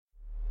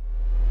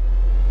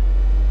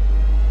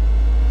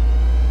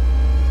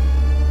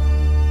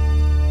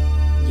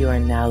are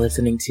now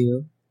listening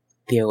to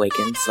The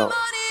Awakened Soul.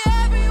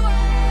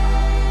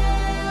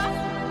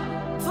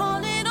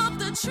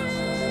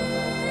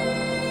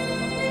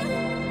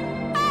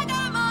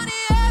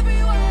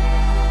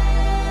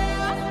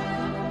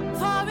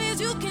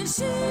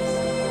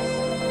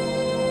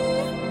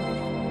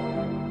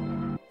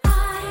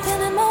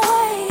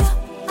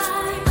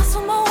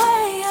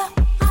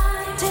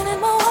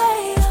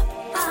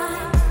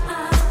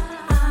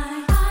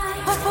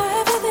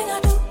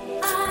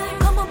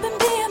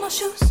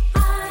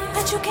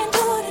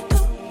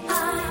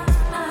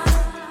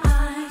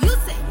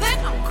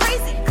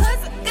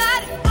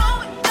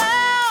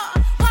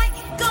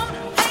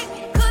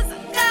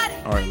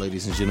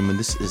 Ladies and gentlemen,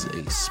 this is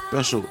a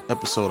special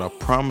episode. I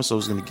promised I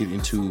was going to get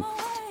into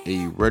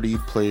a Ready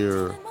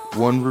Player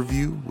One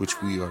review,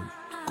 which we are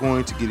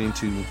going to get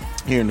into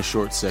here in a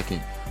short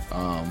second.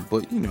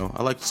 But, you know,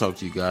 I like to talk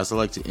to you guys. I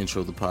like to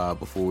intro the pod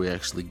before we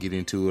actually get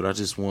into it. I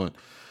just want,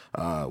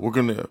 I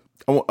want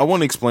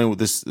to explain what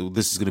this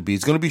is going to be.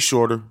 It's going to be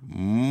shorter,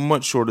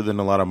 much shorter than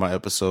a lot of my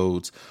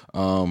episodes.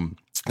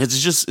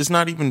 It's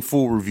not even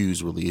full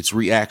reviews, really. It's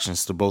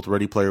reactions to both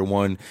Ready Player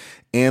One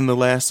and The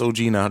Last OG.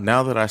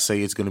 Now that I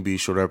say it's going to be a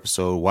short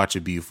episode, watch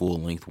it be a full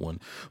length one.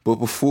 But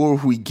before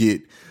we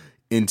get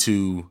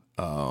into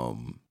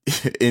the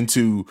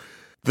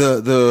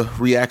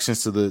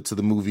reactions to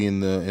the movie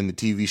and the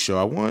TV show,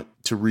 I want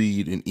to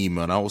read an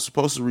email. And I was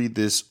supposed to read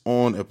this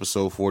on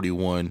episode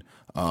 41.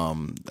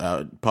 I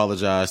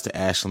apologize to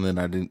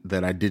Ashlyn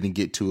that I didn't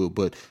get to it,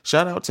 but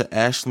shout out to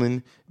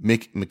Ashlyn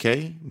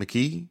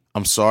McKee.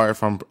 I'm sorry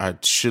if I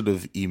should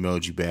have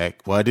emailed you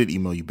back. Well, I did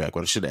email you back,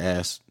 but I should have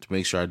asked to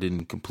make sure I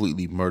didn't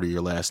completely murder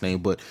your last name.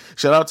 But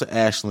shout out to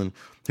Ashlyn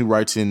who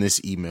writes in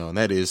this email, and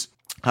that is,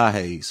 "Hi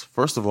Hayes.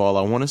 First of all,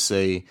 I want to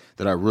say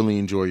that I really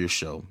enjoy your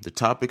show. The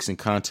topics and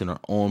content are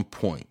on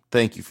point.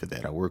 Thank you for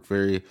that. I work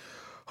very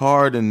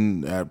hard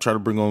and I try to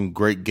bring on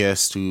great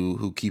guests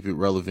who keep it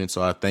relevant.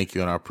 So I thank you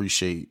and I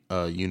appreciate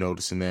you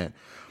noticing that.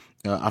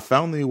 I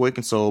found The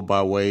Awakened Soul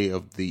by way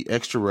of the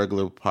Extra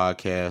Regular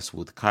podcast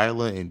with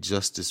Kyla and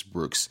Justice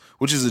Brooks,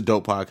 which is a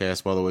dope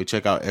podcast, by the way.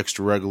 Check out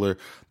Extra Regular.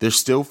 They're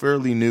still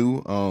fairly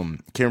new.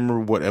 Can't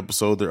remember what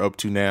episode they're up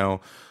to now,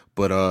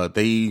 but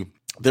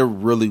they're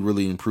really,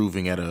 really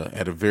improving at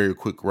a very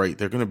quick rate.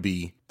 They're gonna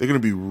be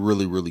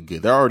really, really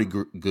good. They're already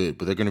good,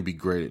 but they're gonna be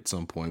great at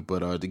some point.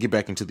 But to get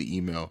back into the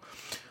email,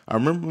 I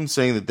remember them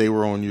saying that they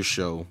were on your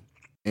show,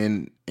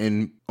 and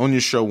on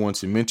your show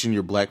once, you mentioned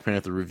your Black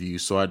Panther review,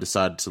 so I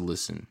decided to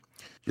listen.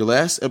 Your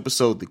last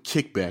episode, The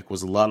Kickback,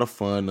 was a lot of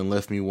fun and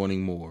left me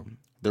wanting more.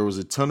 There was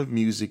a ton of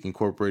music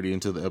incorporated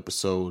into the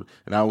episode,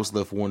 and I was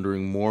left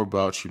wondering more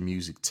about your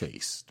music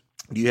taste.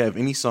 Do you have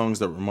any songs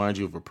that remind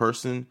you of a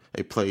person,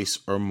 a place,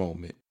 or a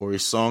moment, or a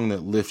song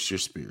that lifts your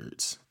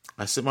spirits?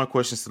 I sent my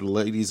questions to the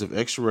ladies of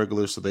Extra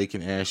Regular so they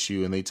can ask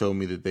you, and they told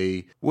me that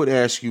they would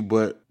ask you,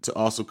 but to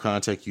also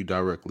contact you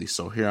directly.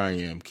 So here I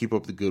am. Keep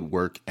up the good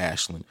work,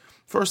 Ashlyn."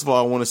 First of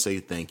all, I want to say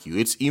thank you.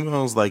 It's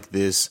emails like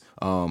this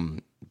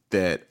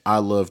that I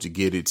love to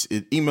get. It's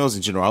emails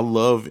in general. I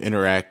love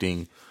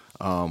interacting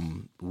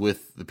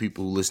with the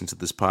people who listen to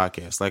this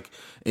podcast.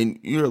 And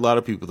you hear a lot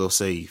of people, they'll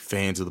say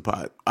fans of the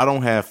pod. I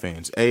don't have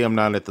fans. I'm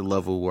not at the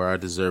level where I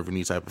deserve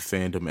any type of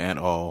fandom at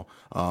all.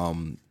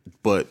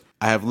 But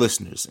I have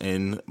listeners,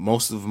 and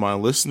most of my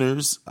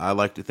listeners, I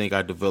like to think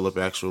I develop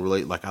actual I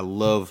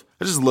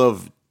just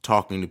love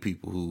talking to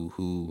people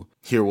who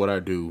hear what I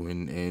do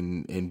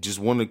and just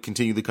want to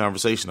continue the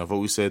conversation. I've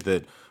always said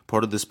that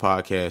part of this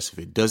podcast, if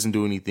it doesn't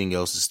do anything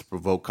else, is to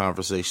provoke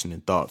conversation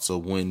and thought. So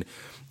when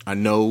I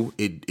know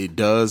it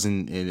does,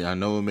 and I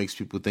know it makes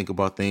people think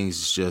about things,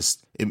 it's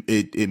just,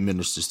 it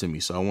ministers to me.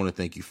 So I want to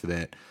thank you for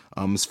that.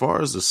 As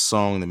far as a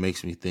song that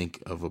makes me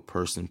think of a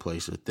person,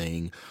 place, or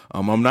thing,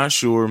 I'm not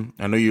sure.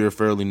 I know you're a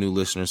fairly new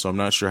listener, so I'm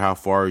not sure how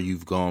far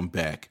you've gone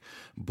back,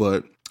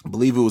 but I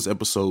believe it was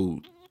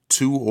episode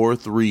 2 or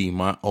 3,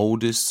 my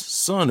oldest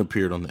son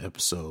appeared on the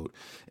episode.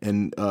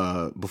 And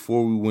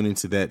before we went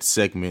into that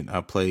segment,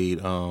 I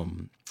played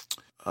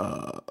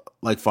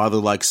Like Father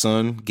Like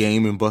Son,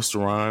 Game and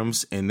Busta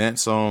Rhymes, and that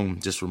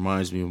song just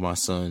reminds me of my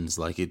sons.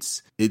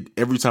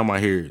 Every time I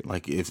hear it,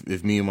 like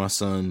if me and my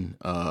son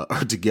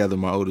are together,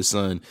 my oldest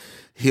son,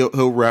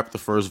 he'll rap the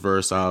first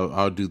verse,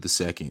 I'll do the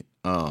second.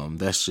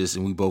 That's just,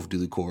 and we both do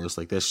the chorus.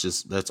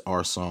 That's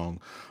our song.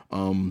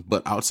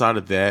 But outside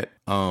of that,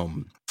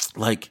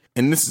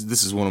 and this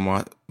is one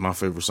of my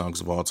favorite songs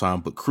of all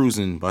time, but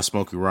Cruising by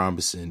Smokey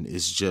Robinson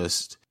is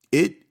just,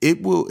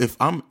 it will, if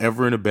I'm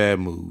ever in a bad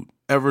mood,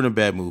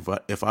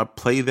 if I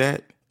play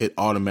that, it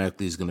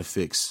automatically is going to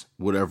fix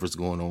whatever's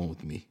going on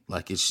with me.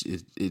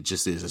 It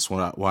just is. That's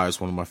why it's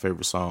one of my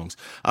favorite songs.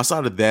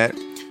 Outside of that,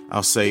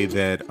 I'll say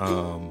that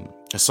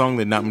a song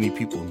that not many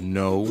people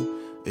know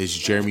is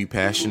Jeremy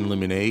Passion,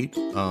 Lemonade.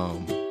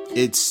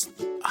 It's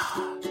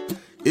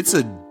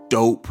a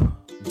dope,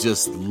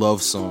 just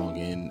love song,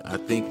 and I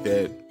think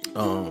that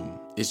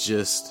it's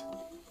just,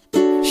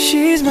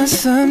 she's my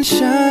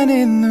sunshine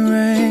in the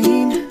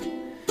rain,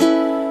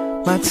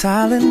 my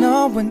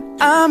Tylenol when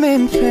I'm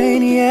in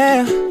pain,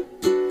 yeah.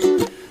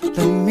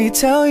 Let me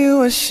tell you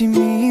what she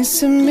means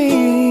to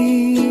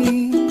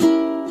me.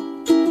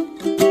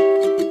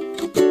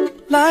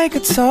 Like a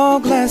tall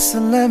glass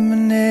of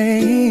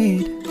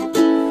lemonade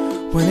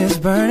when it's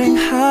burning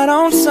hot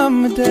on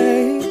summer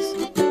days.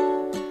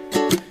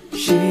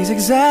 She's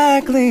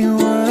exactly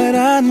what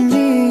I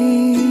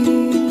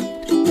need.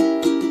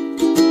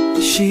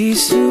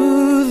 She's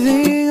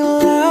soothing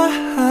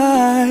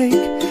like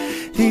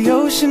the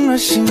ocean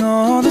rushing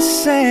on the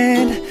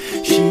sand.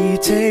 She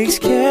takes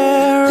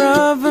care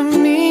of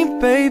me,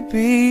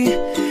 baby,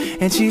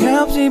 and she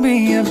helps me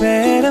be a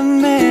better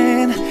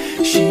man.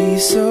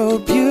 She's so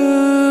beautiful.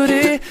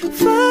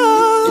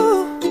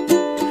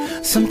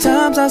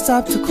 Sometimes I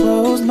stop to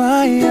close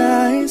my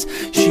eyes.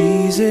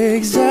 She's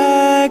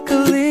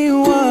exactly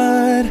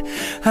what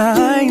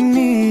I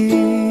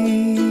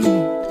need.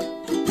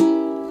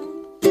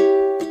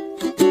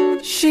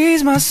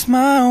 She's my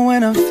smile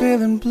when I'm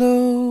feeling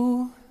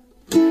blue.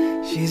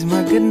 She's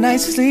my good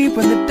night's sleep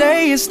when the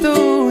day is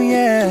through,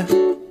 yeah.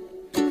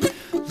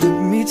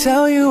 Let me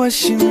tell you what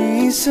she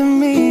means to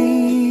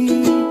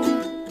me.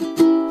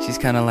 She's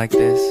kinda like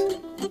this.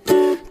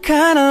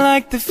 Kinda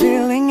like the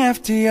feeling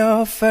after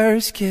your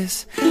first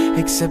kiss,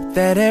 except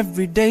that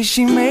every day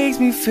she makes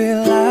me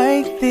feel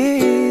like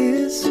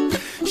this.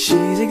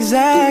 She's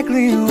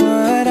exactly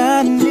what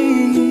I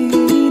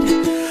need.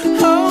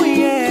 Oh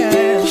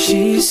yeah.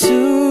 She's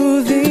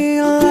soothing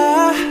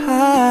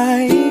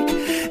like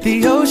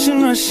the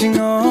ocean rushing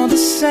on the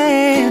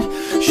sand.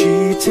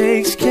 She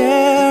takes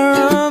care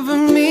of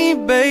me,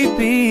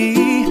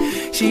 baby.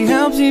 She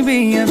helps me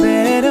be a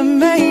better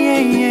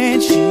man.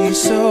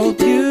 She's so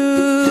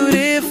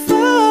beautiful.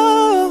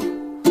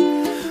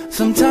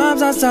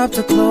 Sometimes I stop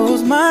to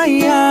close my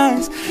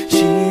eyes.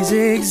 She's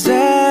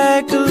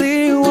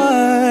exactly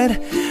what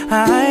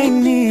I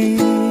need.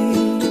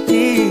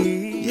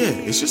 Yeah,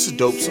 it's just a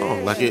dope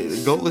song. Like,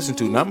 go listen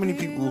to it. Not many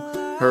people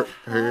heard.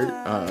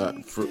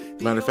 For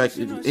matter of fact,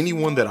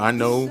 anyone that I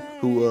know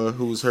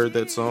who's heard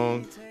that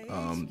song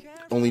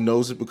only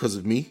knows it because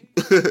of me.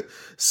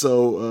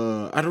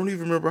 So I don't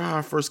even remember how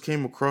I first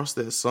came across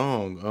that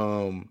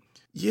song.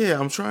 Yeah,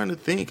 I'm trying to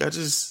think. I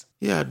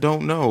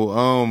don't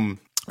know.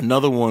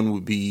 Another one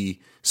would be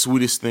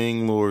Sweetest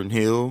Thing, Lauryn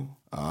Hill.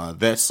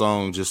 That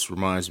song just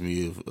reminds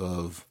me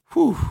of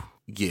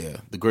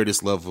the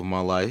greatest love of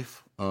my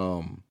life.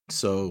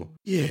 So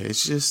yeah,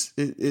 it's just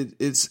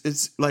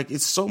it's like,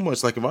 it's so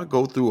much. Like, if I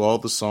go through all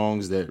the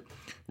songs that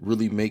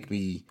really make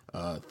me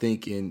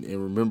think and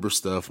remember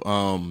stuff,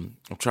 I'm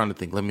trying to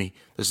think.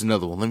 There's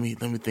another one. Let me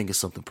think of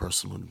something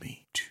personal to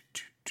me.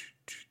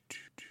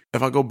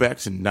 If I go back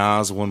to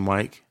Nas One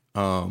Mic,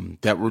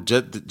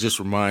 that just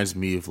reminds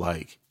me of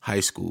like high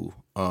school.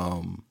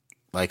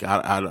 Like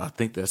I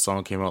think that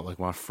song came out like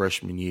my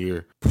freshman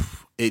year.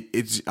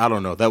 It's I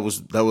don't know. That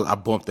was I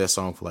bumped that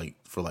song for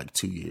like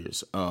 2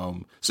 years.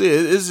 So yeah,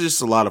 it's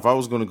just a lot. If I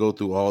was going to go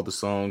through all the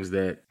songs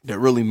that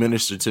really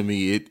minister to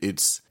me,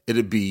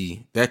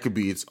 that could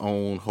be its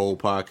own whole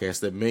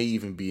podcast. That may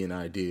even be an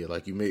idea.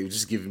 Like, you may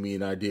just giving me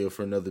an idea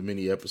for another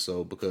mini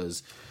episode,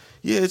 because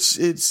yeah, it's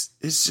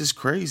just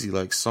crazy.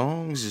 Like,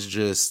 songs is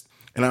just,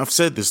 and I've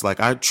said this, like,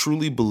 I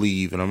truly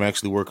believe, and I'm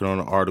actually working on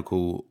an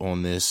article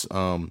on this,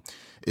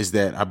 is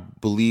that I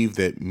believe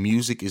that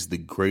music is the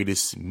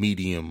greatest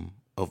medium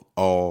of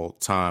all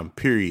time,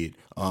 period.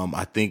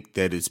 I think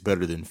that it's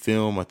better than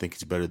film. I think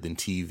it's better than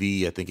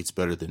TV. I think it's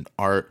better than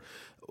art.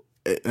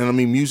 And I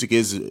mean, music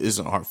is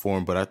an art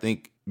form, but I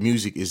think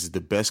music is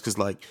the best because,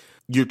 like,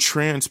 you're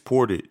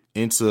transported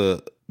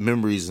into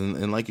memories.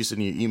 And like you said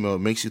in your email,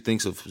 it makes you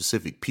think of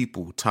specific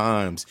people,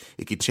 times.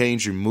 It could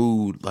change your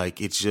mood. Like,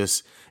 it's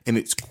just, and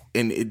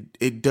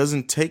it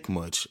doesn't take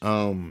much.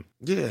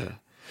 Yeah.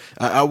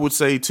 I would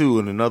say too,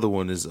 and another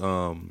one is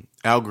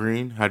Al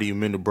Green, How Do You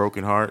Mend a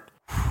Broken Heart?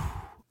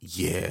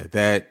 Yeah,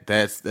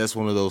 that's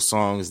one of those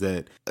songs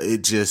that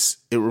it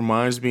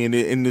reminds me,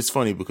 and it's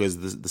funny because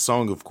the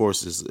song, of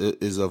course,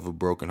 is of a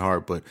broken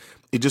heart, but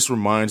it just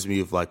reminds me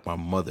of like my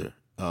mother,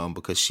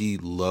 because she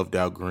loved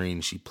Al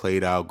Green, she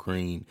played Al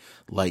Green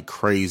like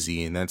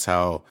crazy, and that's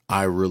how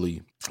I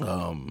really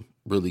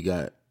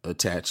got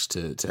attached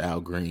to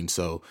Al Green.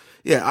 So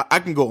yeah, I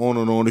can go on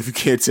and on if you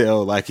can't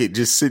tell. Like, it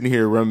just sitting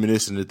here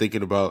reminiscing and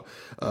thinking about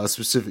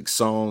specific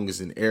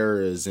songs and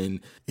eras,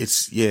 and it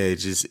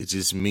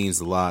just means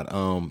a lot.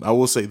 I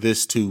will say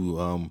this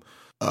too.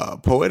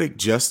 Poetic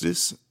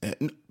Justice,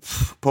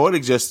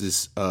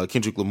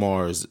 Kendrick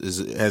Lamar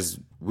has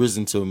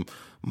risen to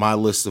my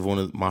list of one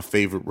of my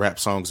favorite rap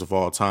songs of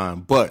all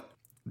time. But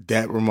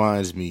that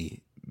reminds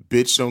me,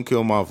 Bitch Don't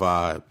Kill My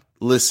Vibe.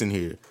 Listen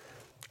here.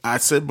 I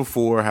said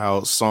before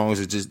how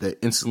songs that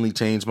instantly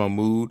change my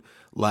mood.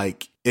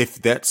 Like,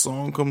 if that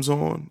song comes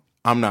on,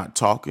 I'm not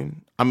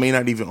talking. I may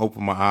not even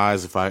open my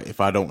eyes if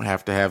I don't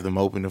have to have them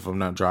open, if I'm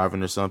not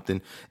driving or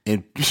something.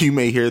 And you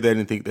may hear that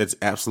and think that's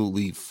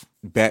absolutely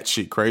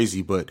batshit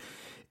crazy, but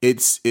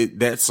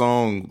that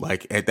song,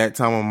 like, at that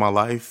time of my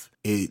life,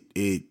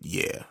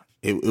 yeah,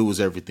 it was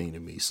everything to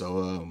me.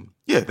 So,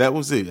 yeah, that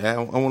was it. I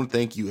want to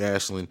thank you,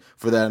 Ashlyn,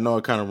 for that. I know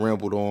I kind of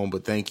rambled on,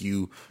 but thank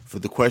you for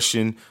the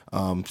question.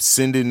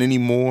 Send in any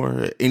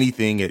more,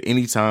 anything at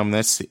any time.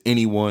 That's to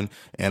anyone.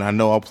 And I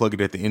know I'll plug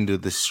it at the end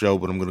of the show,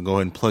 but I'm going to go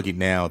ahead and plug it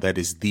now. That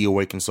is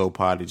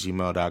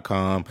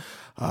theawakensoulpod@gmail.com.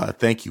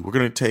 Thank you. We're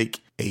going to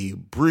take a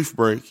brief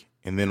break.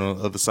 And then on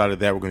the other side of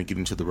that, we're going to get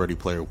into the Ready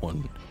Player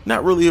One.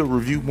 Not really a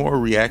review, more a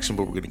reaction,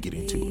 but we're going to get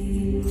into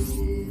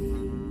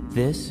it.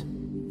 This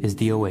is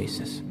the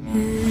Oasis.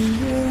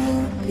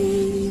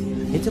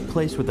 It's a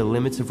place where the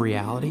limits of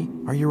reality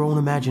are your own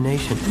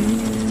imagination.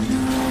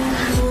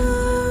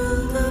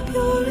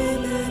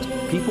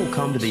 People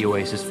come to the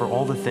Oasis for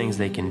all the things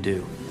they can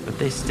do, but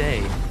they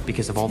stay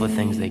because of all the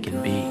things they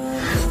can be.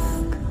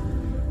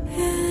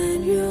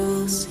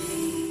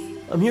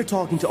 I'm here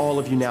talking to all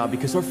of you now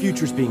because our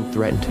future's being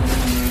threatened.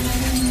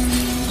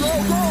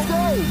 Go, go,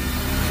 go!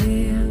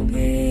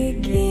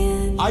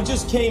 I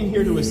just came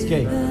here to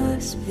escape,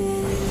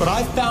 but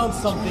I found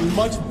something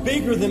much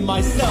bigger than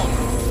myself.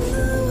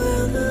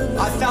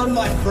 I found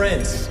my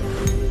friends.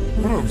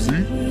 What up, Z?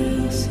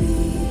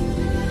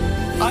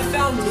 I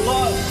found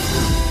love.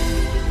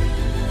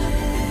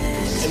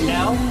 And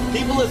now,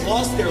 people have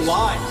lost their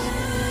lives.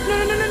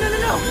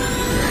 No.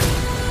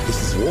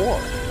 This is war.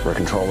 For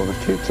control of the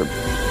future.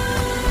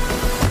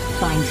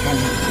 Find him.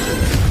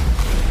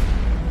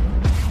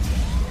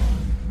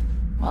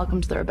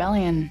 Welcome to the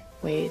rebellion,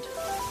 Wade.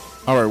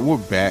 All right, we're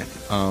back.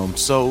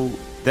 So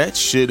that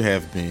should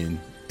have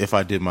been, if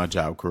I did my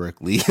job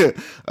correctly,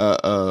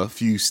 a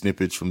few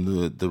snippets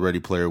from the Ready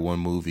Player One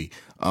movie.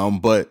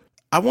 But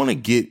I want to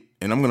get,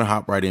 and I'm going to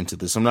hop right into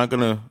this. I'm not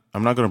going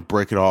to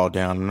break it all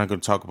down. I'm not going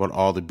to talk about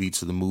all the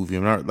beats of the movie.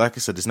 Like I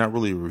said, it's not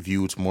really a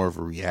review. It's more of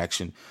a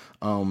reaction.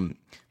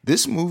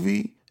 This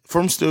movie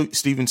from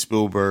Steven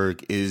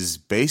Spielberg is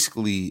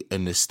basically a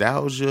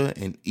nostalgia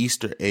and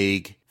Easter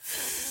egg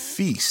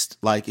feast.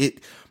 Like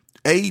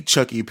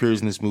Chucky appears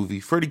in this movie.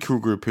 Freddy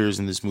Krueger appears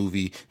in this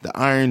movie. The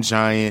Iron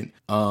Giant,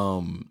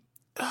 a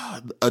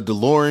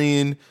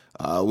DeLorean,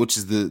 which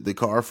is the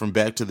car from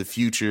Back to the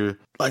Future.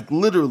 Like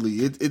literally,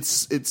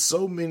 it's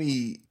so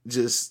many.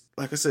 Just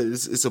like I said,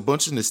 it's a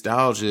bunch of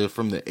nostalgia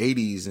from the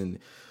 80s, and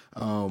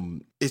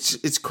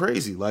it's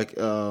crazy. Like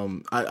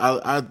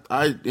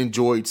I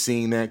enjoyed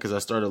seeing that because I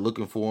started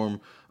looking for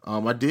them.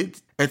 I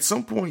did at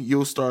some point.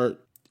 You'll start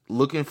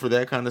looking for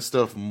that kind of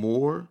stuff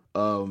more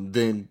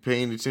than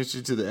paying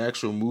attention to the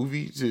actual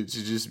movie to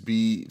just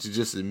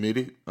admit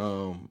it.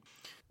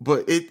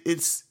 But it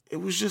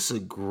was just a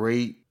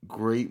great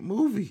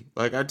movie.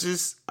 Like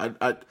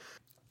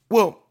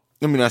well,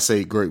 let me not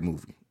say great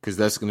movie because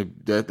that's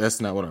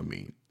not what I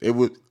mean. It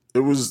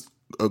was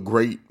a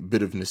great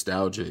bit of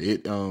nostalgia.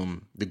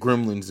 The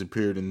Gremlins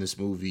appeared in this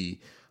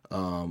movie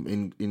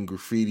in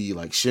graffiti,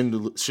 like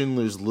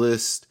Schindler's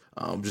List.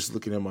 I'm just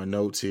looking at my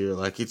notes here.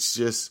 Like it's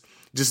just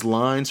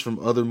lines from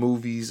other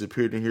movies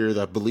appeared in here.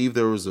 I believe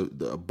there was a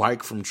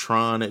bike from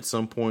Tron at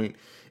some point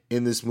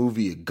in this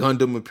movie. A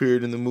Gundam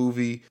appeared in the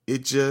movie.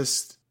 It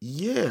just,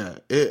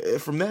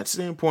 from that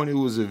standpoint, it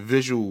was a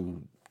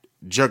visual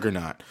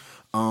juggernaut.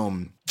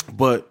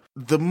 But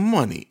the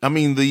money, I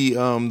mean,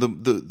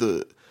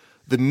 the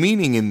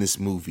meaning in this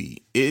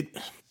movie,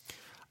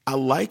 I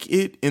like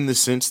it in the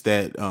sense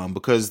that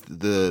because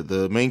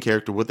the main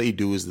character, what they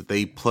do is that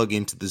they plug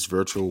into this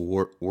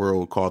virtual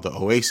world called the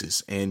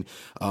Oasis, and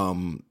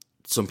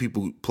some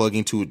people plug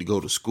into it to go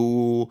to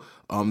school,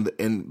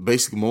 and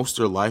basically most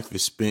of their life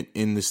is spent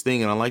in this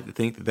thing. And I like to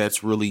think that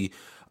that's really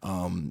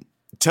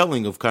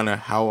telling of kind of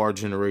how our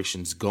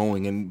generation's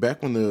going. And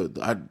back when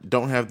I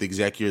don't have the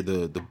exact year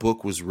the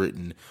book was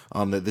written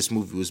that this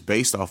movie was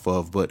based off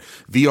of, but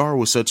VR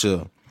was such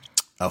a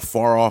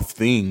far off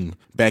thing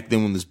back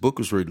then when this book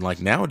was written.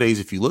 Like nowadays,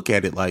 if you look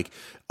at it, like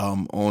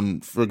on,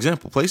 for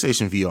example,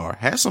 PlayStation VR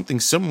has something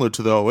similar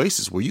to the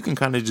Oasis where you can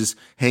kind of just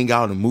hang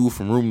out and move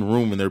from room to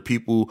room, and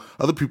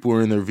other people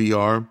are in their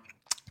VR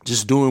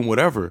just doing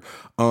whatever.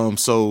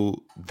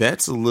 So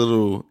it's a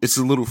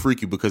little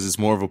freaky because it's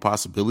more of a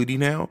possibility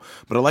now,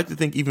 but I like to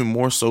think even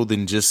more so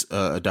than just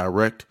a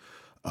direct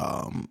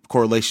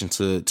correlation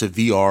to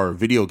VR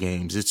video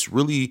games. It's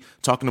really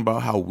talking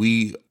about how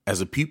we as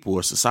a people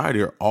or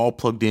society are all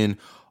plugged in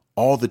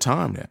all the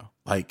time now,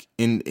 like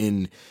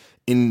in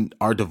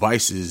our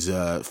devices,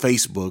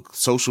 Facebook,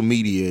 social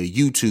media,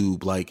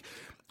 YouTube. Like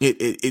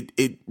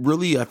it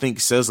really, I think,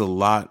 says a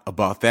lot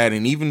about that.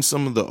 And even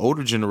some of the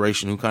older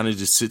generation who kind of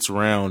just sits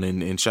around,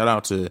 and shout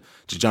out to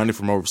Johnny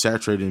from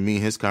Oversaturated and me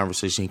and his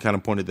conversation, he kind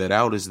of pointed that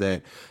out, is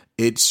that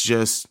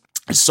it's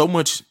so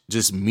much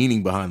just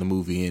meaning behind the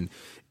movie. And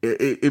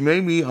it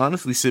made me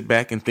honestly sit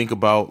back and think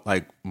about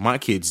like my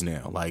kids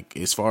now, like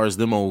as far as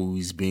them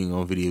always being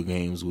on video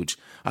games, which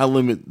I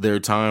limit their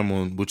time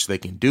on which they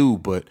can do,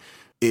 but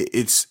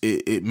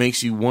it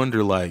makes you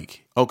wonder,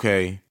 like,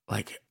 okay,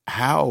 like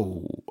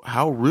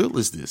how real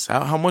is this?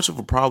 How much of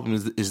a problem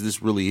is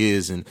this really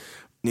is? And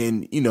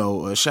And, you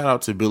know, shout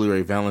out to Billy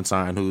Ray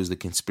Valentine, who is the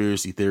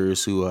conspiracy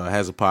theorist who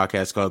has a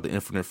podcast called The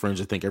Infinite Fringe.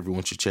 I think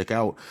everyone should check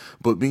out.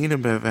 But me and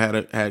him have had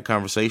a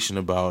conversation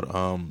about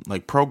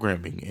like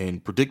programming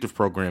and predictive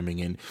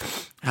programming and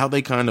how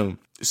they kind of,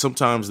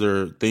 sometimes there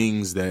are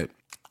things that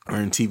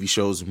are in TV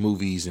shows and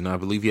movies. And I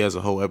believe he has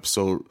a whole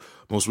episode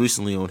most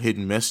recently on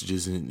hidden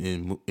messages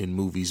in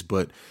movies.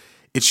 But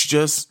it's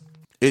just,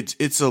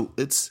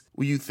 it's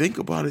when you think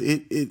about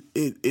it,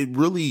 it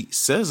really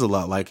says a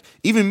lot. Like,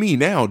 even me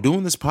now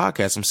doing this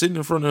podcast, I'm sitting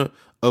in front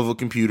of a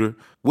computer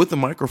with a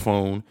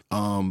microphone,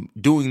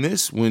 doing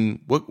this when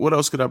what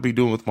else could I be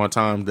doing with my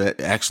time that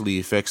actually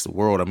affects the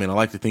world? I mean, I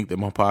like to think that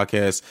my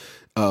podcast,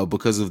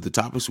 because of the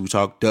topics we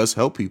talk, does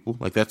help people.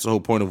 Like, that's the whole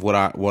point of what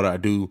I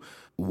do,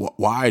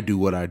 why I do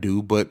what I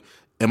do. But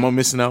am I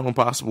missing out on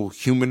possible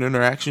human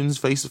interactions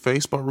face to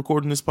face by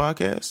recording this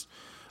podcast?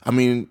 I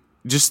mean,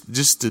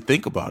 just to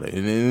think about it,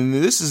 and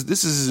this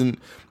isn't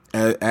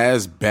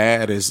as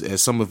bad as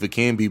some of it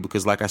can be,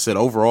 because like I said,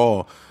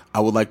 overall,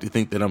 I would like to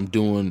think that I'm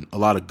doing a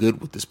lot of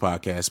good with this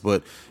podcast.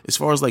 But as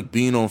far as like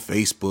being on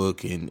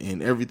Facebook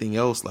and everything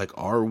else, like,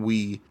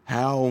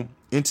 how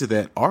into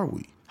that are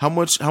we? How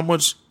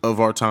much of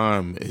our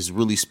time is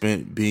really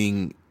spent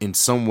being in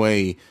some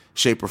way,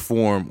 shape, or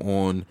form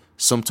on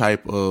some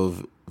type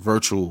of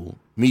virtual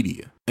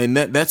media? And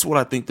that's what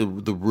I think the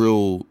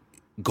real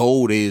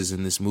gold is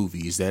in this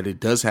movie, is that it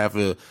does have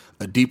a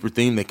deeper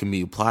theme that can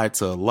be applied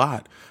to a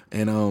lot.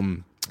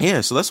 And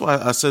yeah, so that's why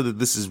I said that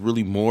this is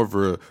really more of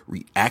a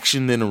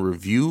reaction than a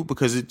review,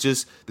 because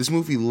this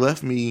movie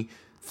left me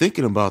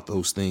thinking about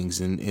those things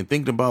and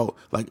thinking about,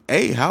 like,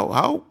 hey,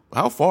 how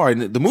far.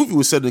 And the movie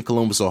was set in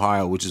Columbus,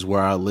 Ohio, which is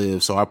where I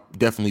live, so I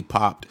definitely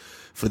popped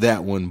for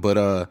that one.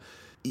 But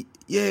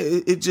yeah,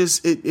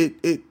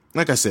 it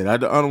like I said, I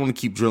don't want to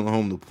keep drilling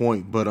home the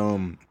point, but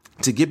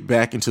to get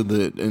back into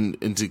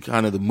into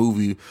kind of the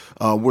movie,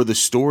 where the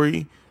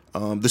story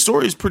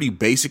is pretty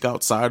basic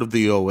outside of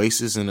the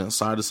Oasis and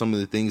outside of some of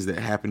the things that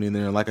happen in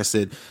there. And like I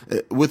said,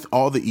 with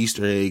all the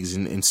Easter eggs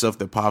and stuff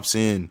that pops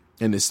in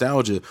and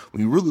nostalgia,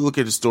 when you really look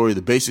at the story,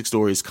 the basic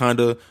story is kind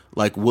of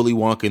like Willy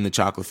Wonka in the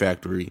Chocolate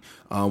Factory,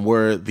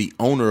 where the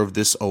owner of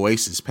this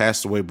Oasis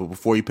passed away, but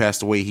before he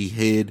passed away, he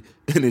hid,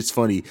 and it's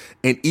funny,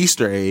 an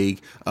Easter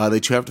egg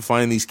that you have to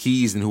find these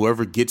keys, and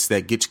whoever gets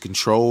that gets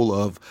control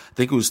of, I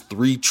think it was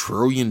 $3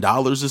 trillion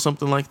or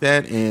something like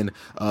that, and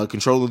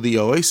control of the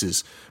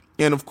Oasis.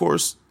 And of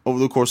course, over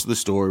the course of the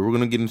story, we're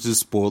going to get into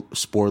the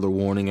spoiler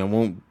warning. I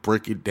won't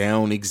break it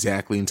down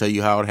exactly and tell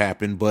you how it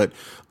happened, but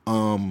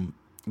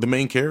the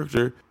main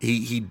character,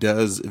 he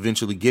does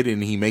eventually get it,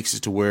 and he makes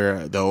it to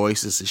where the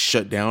Oasis is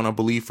shut down, I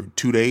believe, for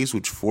 2 days,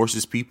 which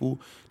forces people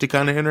to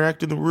kind of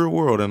interact in the real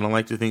world. And I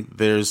like to think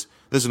there's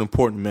an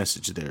important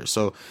message there.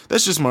 So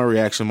that's just my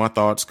reaction, my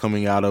thoughts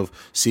coming out of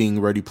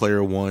seeing Ready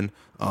Player One.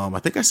 I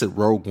think I said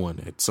Rogue One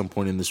at some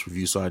point in this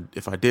review, so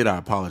if I did, I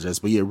apologize.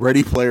 But yeah,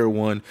 Ready Player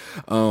One.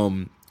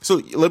 So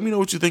let me know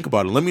what you think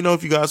about it. Let me know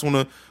if you guys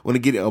want to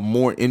get a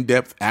more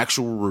in-depth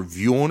actual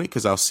review on it,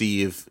 because I'll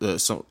see if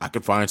I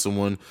can find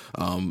someone,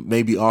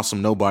 maybe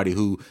Awesome Nobody,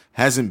 who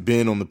hasn't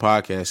been on the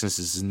podcast since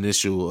his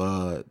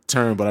initial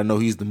term, but I know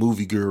he's the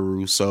movie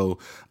guru, so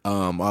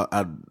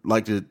I'd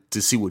like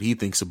to see what he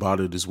thinks about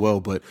it as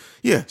well. But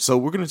yeah, so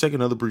we're going to take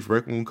another brief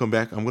break. When we come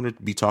back, I'm going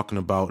to be talking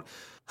about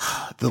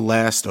The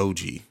Last OG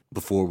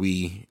before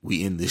we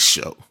end this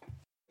show.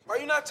 Why are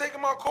you not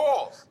taking my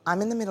calls?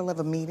 I'm in the middle of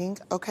a meeting,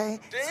 okay?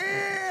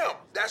 Damn!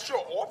 That's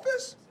your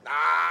office?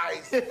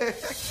 Nice! Here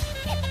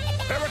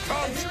it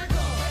comes!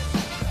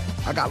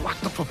 I got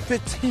locked up for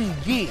 15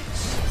 years.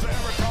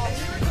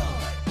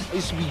 I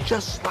used to be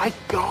just like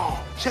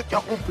y'all. Check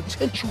your own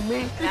potential,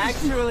 man.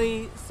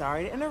 Actually,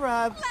 sorry to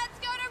interrupt. Let's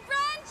go to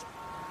brunch!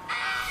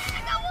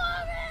 Ah,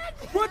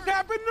 the woman! What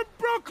happened to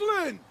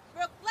Brooklyn?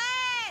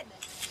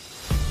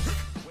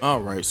 All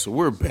right, so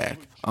we're back.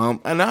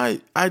 And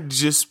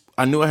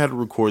I knew I had to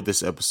record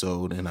this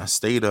episode, and I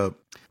stayed up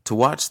to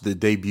watch the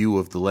debut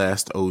of The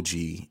Last OG,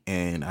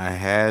 and I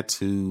had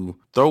to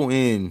throw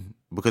in,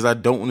 because I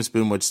don't want to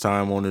spend much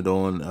time on it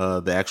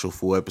on the actual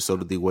full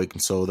episode of The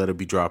Awakened Soul that'll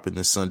be dropping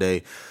this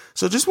Sunday.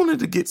 So just wanted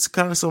to get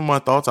kind of some of my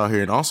thoughts out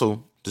here, and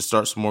also to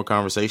start some more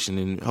conversation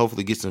and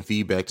hopefully get some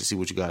feedback to see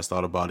what you guys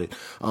thought about it.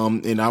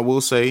 And I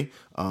will say,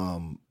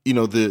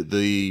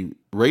 the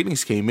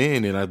ratings came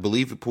in, and I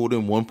believe it pulled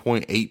in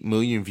 1.8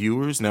 million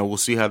viewers. Now we'll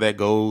see how that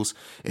goes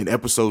in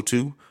episode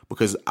 2,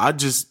 because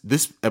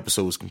this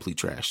episode was complete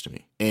trash to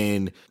me.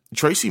 And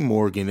Tracy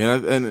Morgan,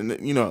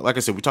 and like I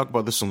said, we talked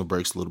about this on the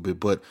breaks a little bit,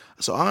 but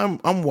so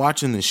I'm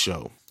watching this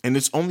show, and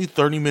it's only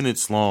 30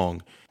 minutes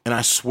long. And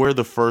I swear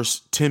the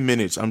first 10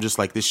 minutes, I'm just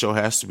like, this show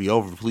has to be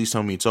over. Please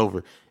tell me it's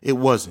over. It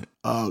wasn't.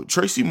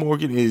 Tracy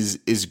Morgan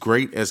is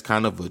great as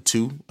kind of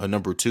a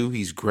number 2.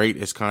 He's great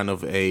as kind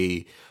of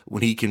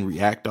when he can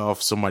react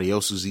off somebody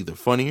else who's either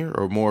funnier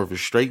or more of a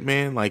straight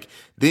man. Like,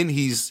 then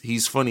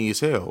he's funny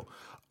as hell.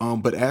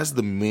 But as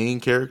the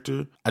main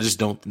character, I just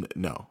don't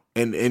know.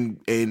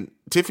 and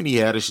Tiffany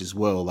Haddish as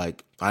well.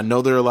 Like, I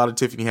know there are a lot of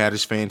Tiffany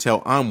Haddish fans.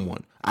 Hell, I'm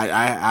one.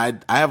 I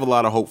have a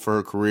lot of hope for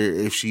her career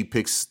if she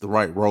picks the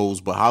right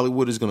roles, but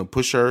Hollywood is going to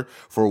push her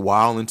for a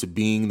while into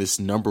being this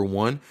number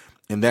one,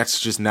 and that's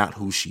just not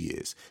who she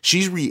is.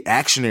 She's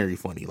reactionary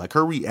funny. Like,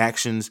 her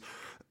reactions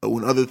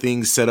when other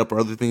things set up or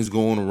other things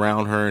going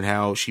around her and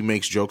how she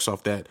makes jokes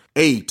off that,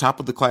 top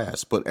of the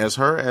class. But as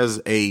her as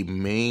a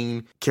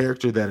main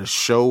character that a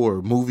show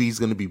or movie is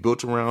going to be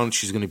built around,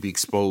 she's going to be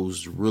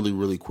exposed really,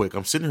 really quick.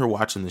 I'm sitting here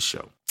watching this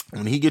show.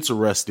 When he gets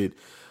arrested,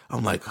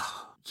 I'm like,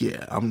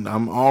 yeah,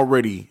 I'm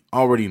already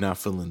not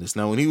feeling this.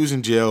 Now, when he was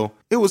in jail,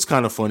 it was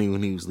kind of funny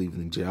when he was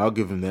leaving in jail. I'll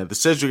give him that. The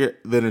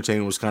Cedric the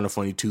Entertainer was kind of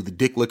funny too. The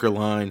dick licker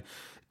line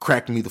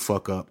cracked me the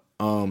fuck up.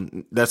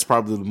 That's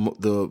probably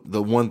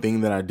the one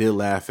thing that I did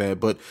laugh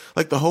at. But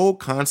like the whole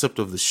concept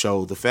of the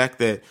show, the fact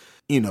that,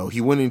 you know,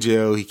 he went in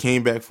jail, he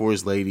came back for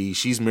his lady,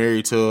 she's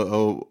married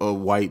to a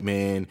white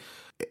man.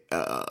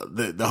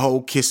 The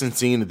whole kissing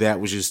scene of that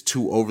was just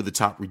too over the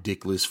top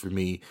ridiculous for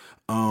me.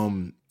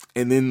 And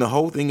then the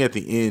whole thing at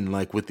the end,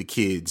 like with the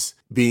kids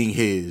being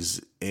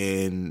his,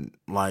 and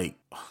like,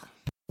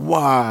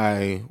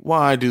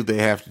 why do they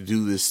have to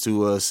do this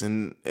to us?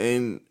 And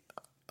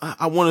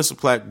I want to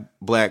support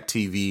black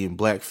TV and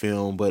black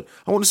film, but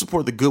I want to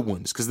support the good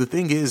ones. Because the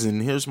thing is,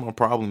 and here's my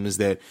problem, is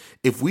that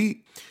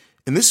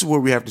and this is where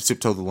we have to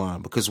tiptoe the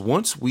line, because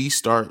once we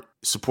start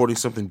supporting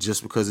something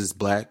just because it's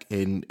black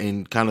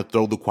and kind of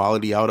throw the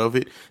quality out of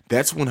it,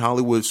 that's when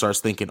Hollywood starts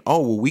thinking,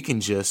 oh, well, we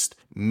can just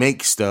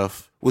make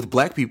stuff with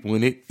black people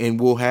in it and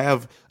we'll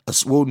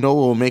know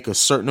we'll make a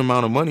certain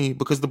amount of money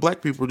because the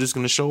black people are just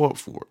going to show up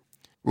for it,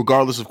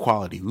 regardless of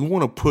quality. We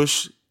want to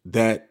push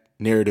that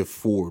narrative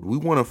forward. We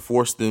want to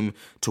force them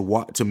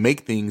to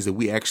make things that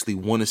we actually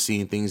want to see,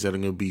 and things that are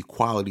going to be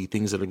quality,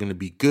 things that are going to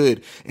be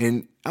good.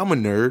 And I'm a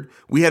nerd.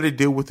 We had to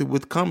deal with it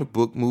with comic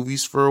book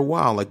movies for a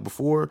while, like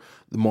before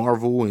the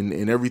Marvel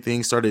and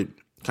everything started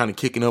kind of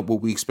kicking up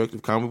what we expect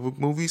of comic book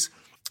movies.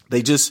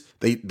 They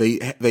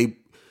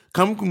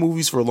comic book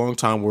movies for a long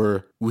time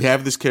where we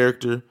have this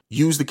character,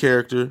 use the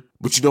character,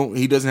 but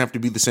he doesn't have to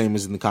be the same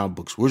as in the comic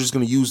books. We're just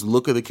going to use the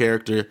look of the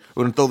character.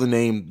 We're going to throw the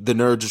name, the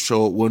nerds will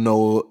show it. We'll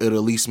know it'll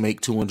at least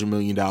make $200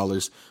 million.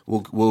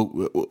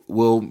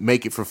 We'll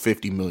make it for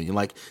 $50 million.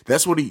 Like,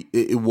 that's what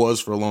it was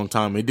for a long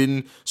time. It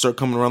didn't start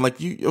coming around. Like,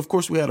 of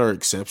course we had our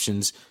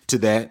exceptions to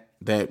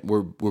that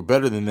were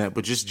better than that,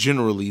 but just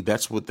generally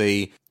that's what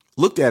they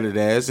looked at it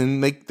as,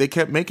 and they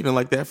kept making it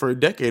like that for a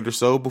decade or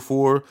so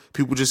before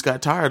people just got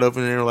tired of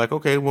it, and they were like,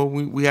 okay, well,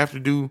 we have to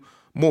do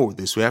more with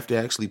this. We have to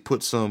actually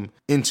put some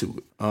into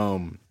it.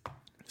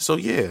 So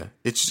yeah,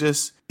 it's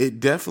just, it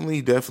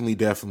definitely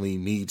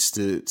needs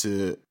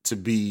to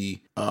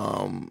be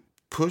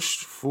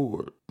pushed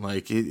forward.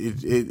 Like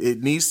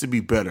it needs to be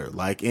better.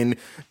 Like, and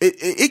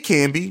it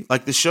can be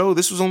like the show.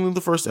 This was only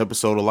the first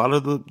episode. A lot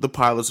of the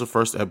pilots of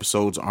first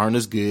episodes aren't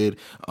as good.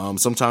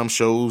 Sometimes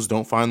shows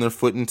don't find their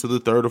foot into the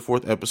third or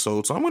fourth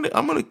episode. So I'm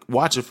gonna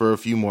watch it for a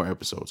few more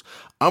episodes.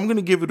 I'm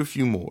gonna give it a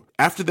few more.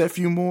 After that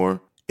few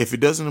more, if it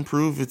doesn't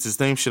improve, it's the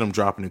same shit. I'm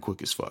dropping it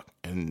quick as fuck.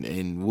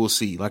 And we'll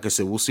see. Like I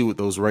said, we'll see what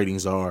those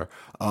ratings are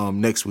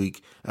next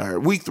week.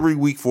 Week 3,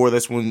 week 4,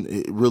 that's when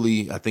it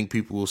really, I think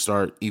people will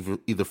start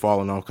either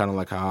falling off, kind of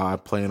like how I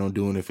plan on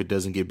doing if it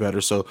doesn't get better.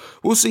 So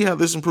we'll see how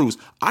this improves.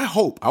 I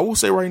will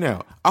say right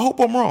now, I hope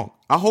I'm wrong.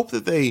 I hope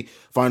that they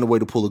find a way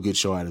to pull a good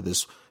show out of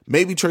this.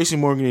 Maybe Tracy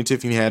Morgan and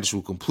Tiffany Haddish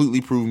will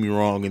completely prove me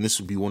wrong, and this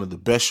will be one of the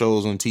best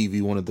shows on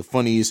TV, one of the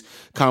funniest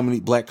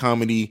black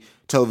comedy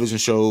television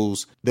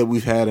shows that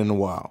we've had in a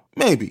while.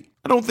 Maybe.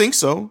 I don't think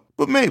so,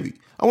 but maybe.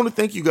 I want to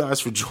thank you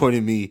guys for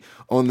joining me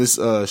on this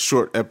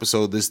short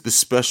episode, this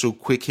special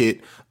quick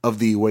hit of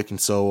The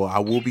Awakened Soul. I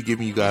will be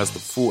giving you guys the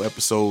full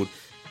episode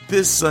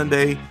this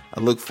Sunday. I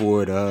look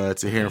forward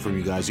to hearing from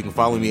you guys. You can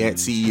follow me at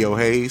CEO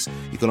Hayes.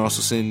 You can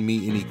also send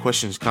me any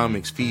questions,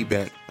 comments,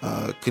 feedback,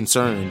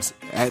 concerns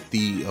at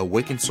the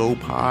Awakened Soul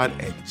Pod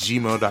at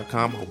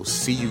gmail.com. I will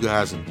see you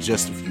guys in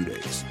just a few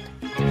days.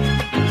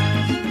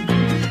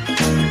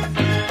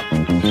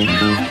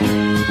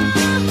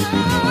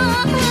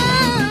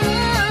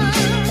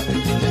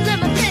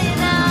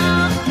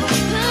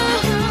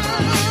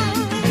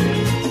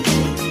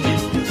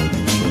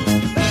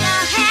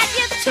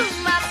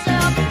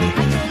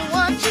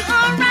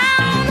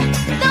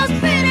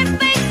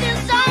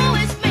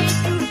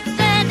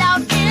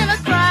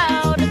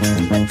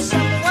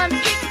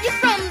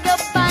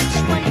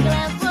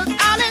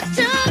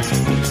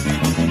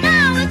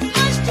 Now it's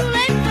much too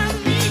late for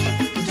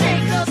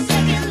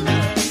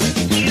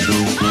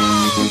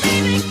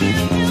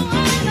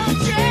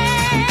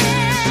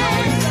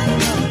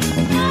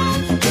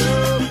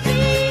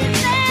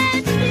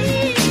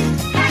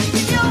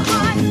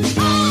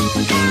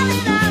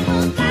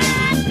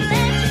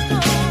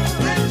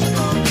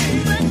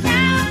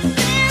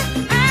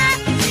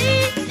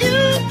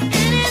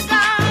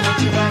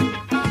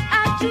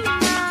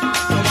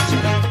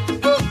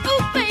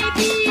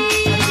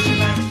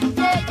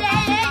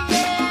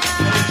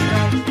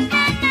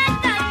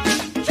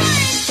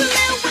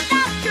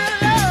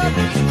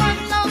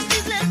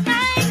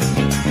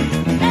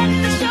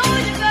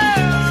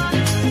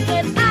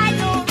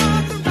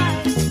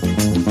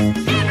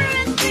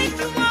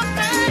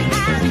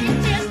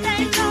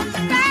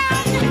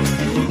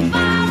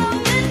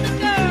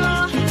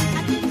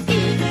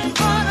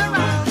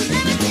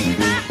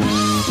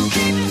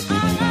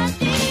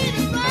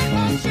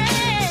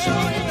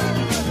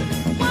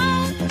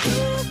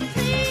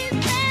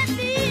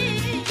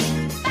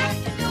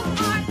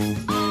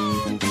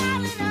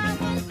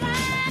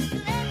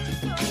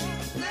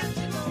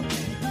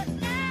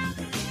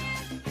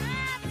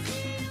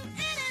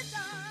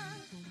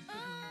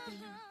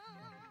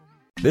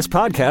This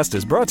podcast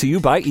is brought to you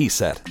by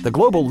ESET, the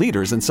global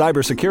leaders in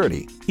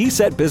cybersecurity.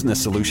 ESET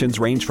business solutions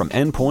range from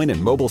endpoint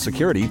and mobile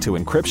security to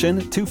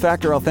encryption,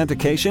 two-factor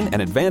authentication,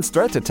 and advanced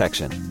threat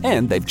detection.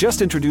 And they've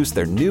just introduced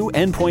their new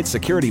endpoint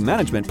security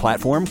management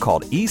platform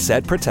called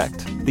ESET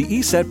Protect. The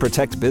ESET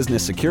Protect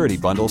business security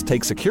bundles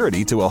take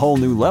security to a whole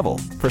new level.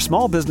 For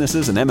small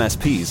businesses and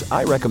MSPs,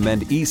 I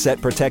recommend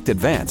ESET Protect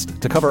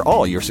Advanced to cover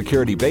all your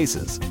security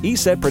bases.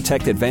 ESET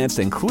Protect Advanced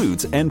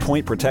includes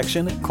endpoint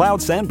protection,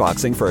 cloud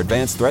sandboxing for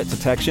advanced threat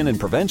detection and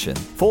prevention,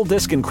 full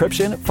disk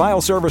encryption,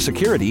 file server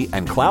security,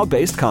 and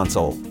cloud-based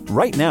console.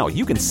 Right now,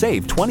 you can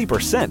save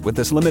 20% with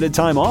this limited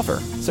time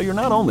offer. So you're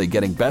not only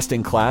getting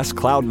best-in-class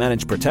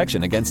cloud-managed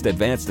protection against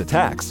advanced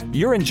attacks,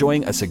 you're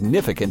enjoying a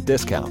significant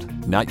discount.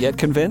 Not yet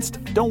convinced?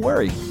 Don't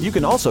worry. You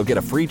can also get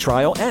a free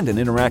trial and an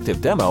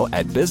interactive demo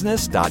at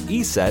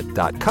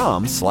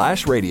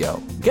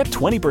business.eset.com/radio. Get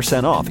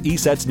 20% off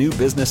ESET's new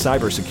business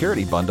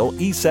cybersecurity bundle,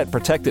 ESET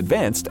Protect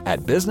Advanced,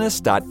 at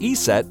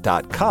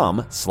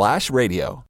business.eset.com/radio.